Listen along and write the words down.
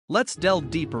Let's delve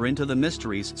deeper into the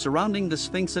mysteries surrounding the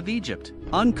Sphinx of Egypt,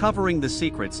 uncovering the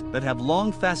secrets that have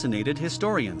long fascinated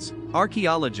historians,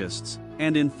 archaeologists,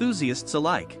 and enthusiasts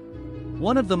alike.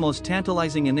 One of the most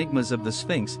tantalizing enigmas of the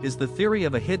Sphinx is the theory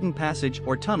of a hidden passage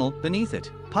or tunnel beneath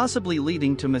it, possibly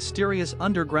leading to mysterious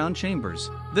underground chambers.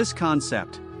 This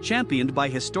concept, championed by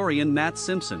historian Matt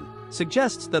Simpson,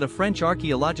 suggests that a French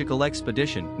archaeological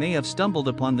expedition may have stumbled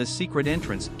upon this secret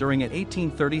entrance during an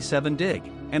 1837 dig,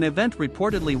 an event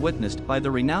reportedly witnessed by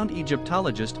the renowned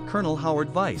Egyptologist Colonel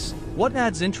Howard Weiss. What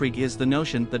adds intrigue is the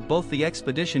notion that both the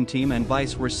expedition team and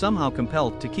Weiss were somehow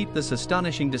compelled to keep this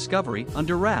astonishing discovery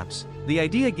under wraps. The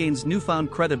idea gains newfound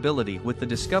credibility with the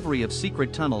discovery of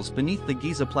secret tunnels beneath the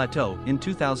Giza Plateau in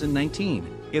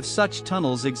 2019. If such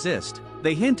tunnels exist,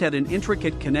 they hint at an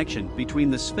intricate connection between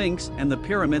the Sphinx and the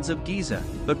pyramids of Giza.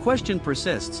 The question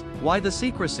persists: why the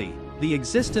secrecy? The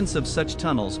existence of such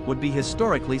tunnels would be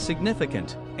historically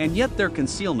significant, and yet their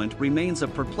concealment remains a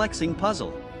perplexing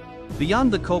puzzle.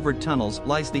 Beyond the covert tunnels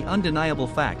lies the undeniable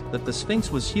fact that the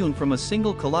Sphinx was hewn from a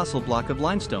single colossal block of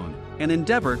limestone, an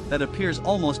endeavor that appears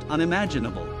almost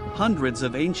unimaginable. Hundreds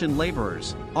of ancient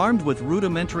laborers, armed with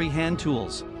rudimentary hand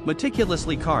tools,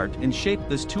 meticulously carved and shaped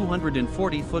this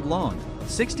 240-foot-long,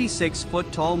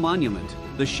 66-foot-tall monument.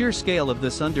 The sheer scale of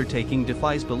this undertaking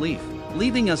defies belief,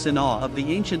 leaving us in awe of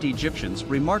the ancient Egyptians'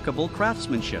 remarkable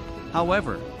craftsmanship.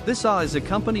 However, this awe is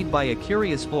accompanied by a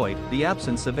curious void, the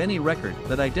absence of any record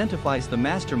that identifies the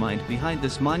mastermind behind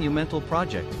this monumental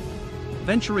project.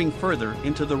 Venturing further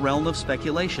into the realm of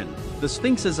speculation, the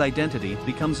Sphinx's identity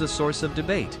becomes a source of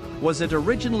debate. Was it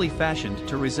originally fashioned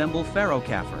to resemble Pharaoh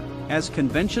Khafre, as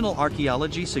conventional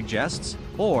archaeology suggests?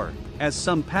 Or, as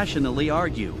some passionately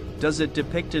argue, does it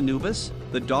depict Anubis,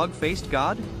 the dog-faced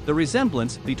god? The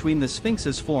resemblance between the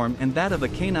Sphinx's form and that of a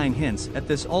canine hints at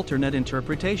this alternate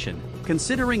interpretation.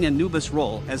 Considering Anubis'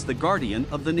 role as the guardian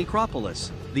of the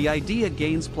necropolis, the idea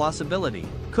gains plausibility.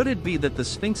 Could it be that the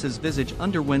Sphinx's visage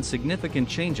underwent significant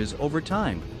changes over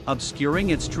time, obscuring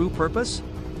its true purpose?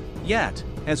 Yet,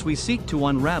 as we seek to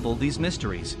unravel these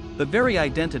mysteries, the very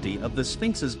identity of the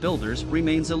Sphinx's builders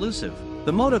remains elusive.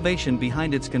 The motivation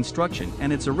behind its construction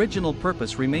and its original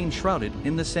purpose remain shrouded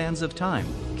in the sands of time.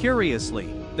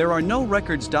 Curiously, there are no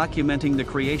records documenting the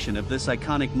creation of this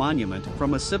iconic monument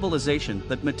from a civilization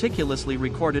that meticulously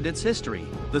recorded its history.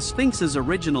 The Sphinx's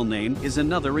original name is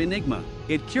another enigma.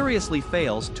 It curiously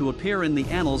fails to appear in the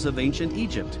annals of ancient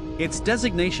Egypt. Its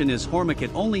designation as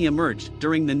Hormukhet only emerged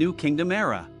during the New Kingdom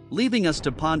era, leaving us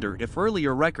to ponder if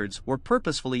earlier records were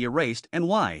purposefully erased and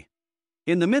why.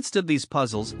 In the midst of these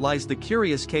puzzles lies the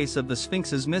curious case of the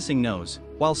Sphinx's missing nose.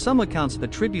 While some accounts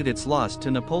attribute its loss to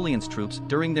Napoleon's troops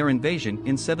during their invasion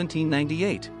in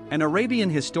 1798, an Arabian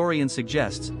historian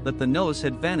suggests that the nose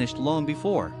had vanished long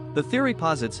before. The theory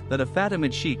posits that a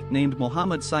Fatimid sheikh named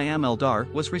Muhammad Siam el-Dar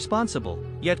was responsible,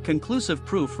 yet conclusive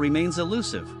proof remains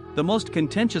elusive. The most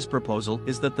contentious proposal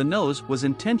is that the nose was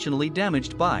intentionally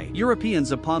damaged by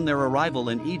Europeans upon their arrival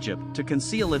in Egypt to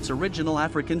conceal its original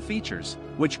African features,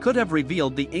 which could have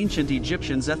revealed the ancient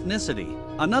Egyptians' ethnicity.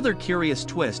 Another curious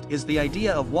twist is the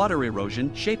idea of water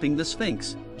erosion shaping the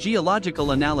Sphinx.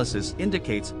 Geological analysis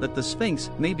indicates that the Sphinx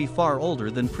may be far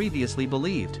older than previously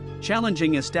believed,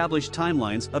 challenging established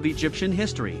timelines of Egyptian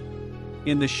history.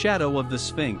 In the shadow of the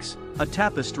Sphinx, a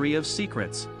tapestry of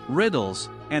secrets, riddles,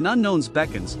 and unknowns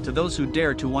beckons to those who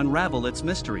dare to unravel its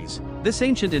mysteries. This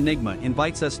ancient enigma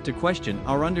invites us to question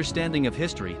our understanding of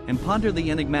history and ponder the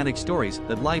enigmatic stories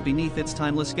that lie beneath its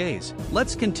timeless gaze.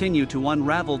 Let's continue to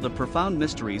unravel the profound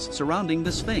mysteries surrounding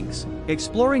the Sphinx,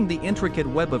 exploring the intricate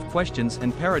web of questions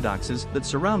and paradoxes that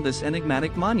surround this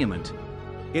enigmatic monument.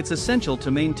 It's essential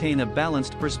to maintain a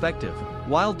balanced perspective.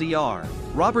 While Dr.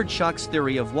 Robert Schoch's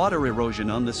theory of water erosion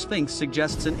on the Sphinx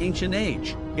suggests an ancient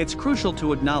age, it's crucial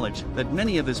to acknowledge that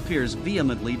many of his peers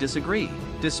vehemently disagree,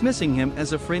 dismissing him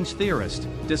as a fringe theorist.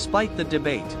 Despite the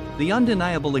debate, the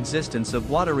undeniable existence of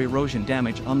water erosion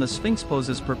damage on the Sphinx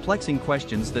poses perplexing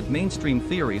questions that mainstream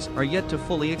theories are yet to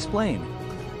fully explain.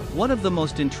 One of the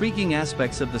most intriguing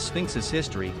aspects of the Sphinx's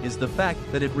history is the fact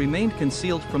that it remained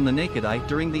concealed from the naked eye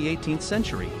during the 18th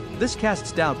century. This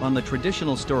casts doubt on the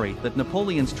traditional story that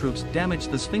Napoleon's troops damaged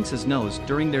the Sphinx's nose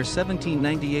during their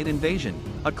 1798 invasion,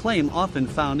 a claim often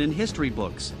found in history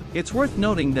books. It's worth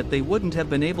noting that they wouldn't have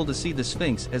been able to see the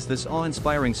Sphinx as this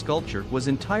awe-inspiring sculpture was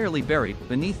entirely buried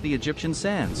beneath the Egyptian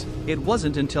sands. It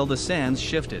wasn't until the sands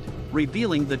shifted,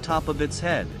 revealing the top of its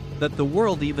head, that the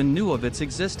world even knew of its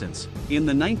existence. In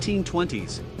the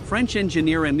 1920s, French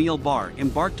engineer Émile Barre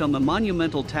embarked on the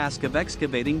monumental task of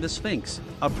excavating the Sphinx,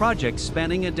 a project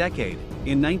spanning a decade.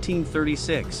 In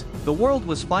 1936, the world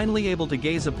was finally able to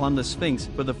gaze upon the Sphinx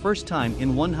for the first time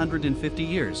in 150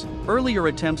 years. Earlier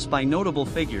attempts by notable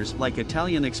figures like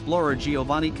Italian explorer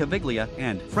Giovanni Caviglia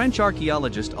and French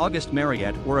archaeologist Auguste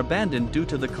Mariette were abandoned due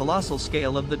to the colossal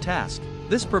scale of the task.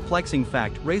 This perplexing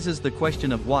fact raises the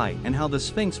question of why and how the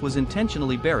Sphinx was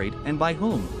intentionally buried and by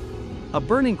whom. A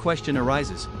burning question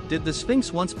arises: did the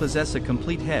Sphinx once possess a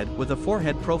complete head with a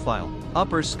forehead profile,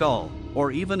 upper skull, or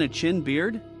even a chin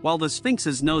beard? While the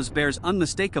Sphinx's nose bears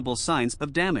unmistakable signs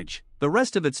of damage, the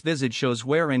rest of its visage shows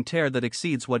wear and tear that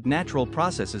exceeds what natural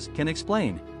processes can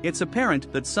explain. It's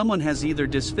apparent that someone has either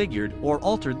disfigured or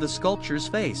altered the sculpture's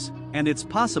face, and it's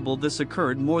possible this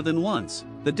occurred more than once.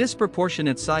 The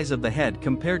disproportionate size of the head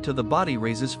compared to the body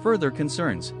raises further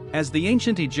concerns, as the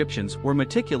ancient Egyptians were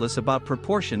meticulous about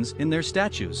proportions in their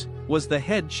statues. Was the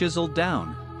head chiseled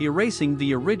down, erasing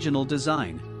the original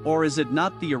design? Or is it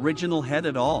not the original head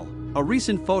at all? A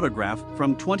recent photograph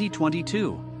from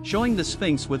 2022, showing the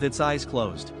Sphinx with its eyes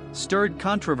closed, stirred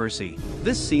controversy.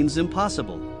 This seems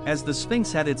impossible, as the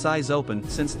Sphinx had its eyes open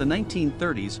since the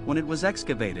 1930s when it was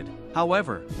excavated.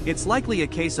 However, it's likely a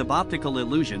case of optical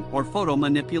illusion or photo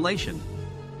manipulation.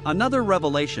 Another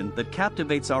revelation that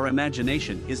captivates our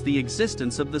imagination is the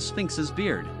existence of the Sphinx's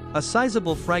beard. A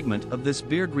sizable fragment of this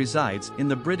beard resides in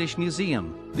the British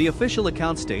Museum. The official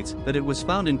account states that it was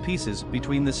found in pieces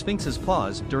between the Sphinx's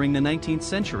paws during the 19th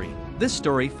century. This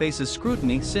story faces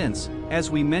scrutiny since,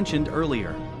 as we mentioned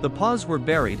earlier, the paws were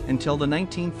buried until the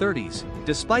 1930s.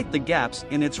 Despite the gaps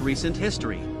in its recent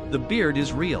history, the beard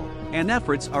is real, and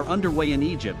efforts are underway in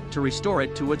Egypt to restore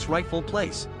it to its rightful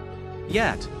place.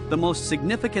 Yet, the most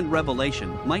significant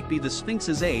revelation might be the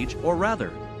Sphinx's age, or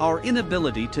rather, our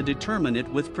inability to determine it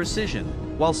with precision.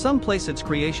 While some place its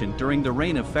creation during the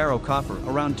reign of Pharaoh Khafre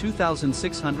around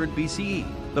 2600 BCE,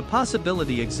 the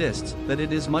possibility exists that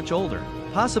it is much older,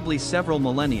 possibly several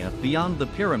millennia beyond the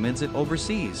pyramids it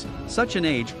oversees. Such an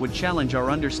age would challenge our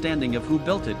understanding of who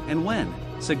built it and when,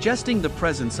 suggesting the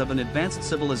presence of an advanced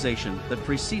civilization that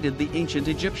preceded the ancient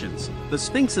Egyptians. The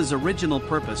Sphinx's original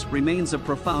purpose remains a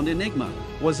profound enigma.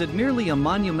 Was it merely a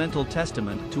monumental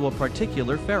testament to a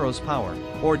particular pharaoh's power,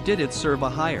 or did it serve a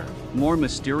higher, more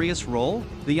mysterious role?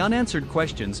 The unanswered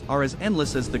questions are as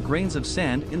endless as the grains of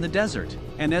sand in the desert,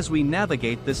 and as we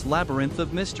navigate this labyrinth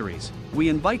of mysteries, we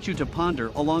invite you to ponder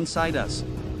alongside us.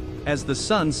 As the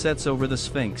sun sets over the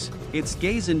Sphinx, its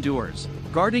gaze endures,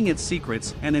 guarding its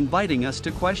secrets and inviting us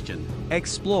to question,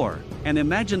 explore, and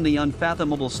imagine the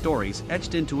unfathomable stories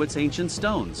etched into its ancient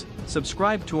stones.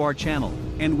 Subscribe to our channel,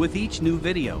 and with each new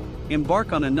video,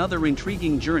 embark on another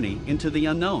intriguing journey into the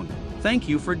unknown. Thank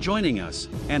you for joining us,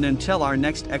 and until our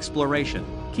next exploration,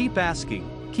 keep asking,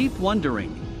 keep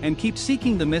wondering, and keep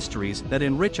seeking the mysteries that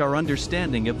enrich our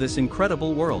understanding of this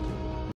incredible world.